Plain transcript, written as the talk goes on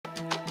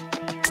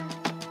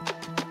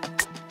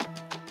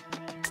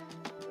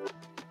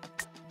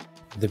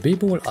The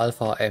BBULL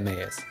ALPHA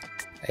MAS,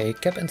 a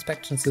cap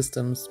inspection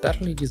system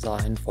specially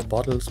designed for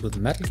bottles with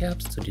metal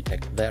caps to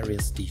detect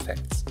various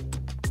defects.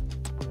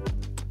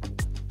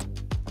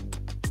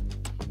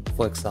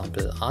 For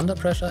example, under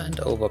pressure and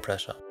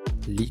overpressure,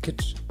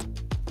 leakage,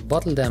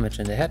 bottle damage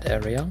in the head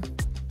area,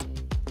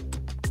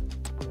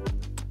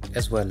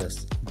 as well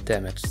as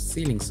damaged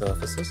sealing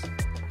surfaces,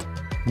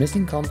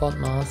 missing compound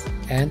mass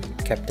and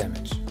cap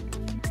damage.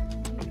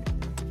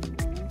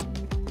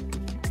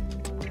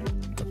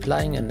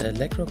 Applying an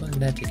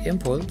electromagnetic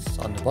impulse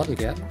on the bottle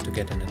cap to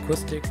get an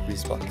acoustic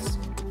response.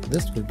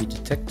 This will be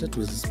detected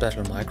with a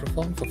special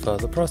microphone for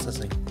further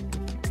processing,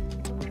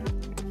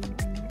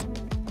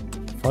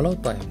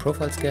 followed by a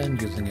profile scan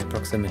using a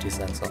proximity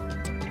sensor.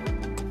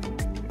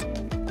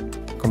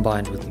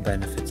 Combined with the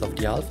benefits of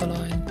the Alpha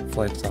line,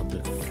 for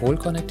example full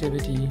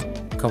connectivity,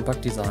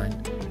 compact design,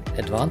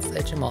 advanced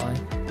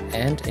HMI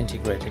and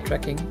integrated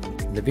tracking,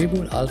 the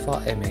BBULL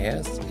ALPHA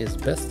MAS is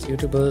best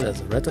suitable as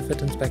a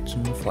retrofit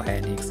inspection for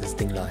any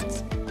existing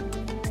lines.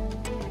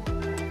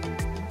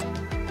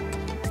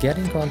 Get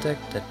in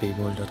contact at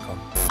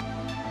bbull.com.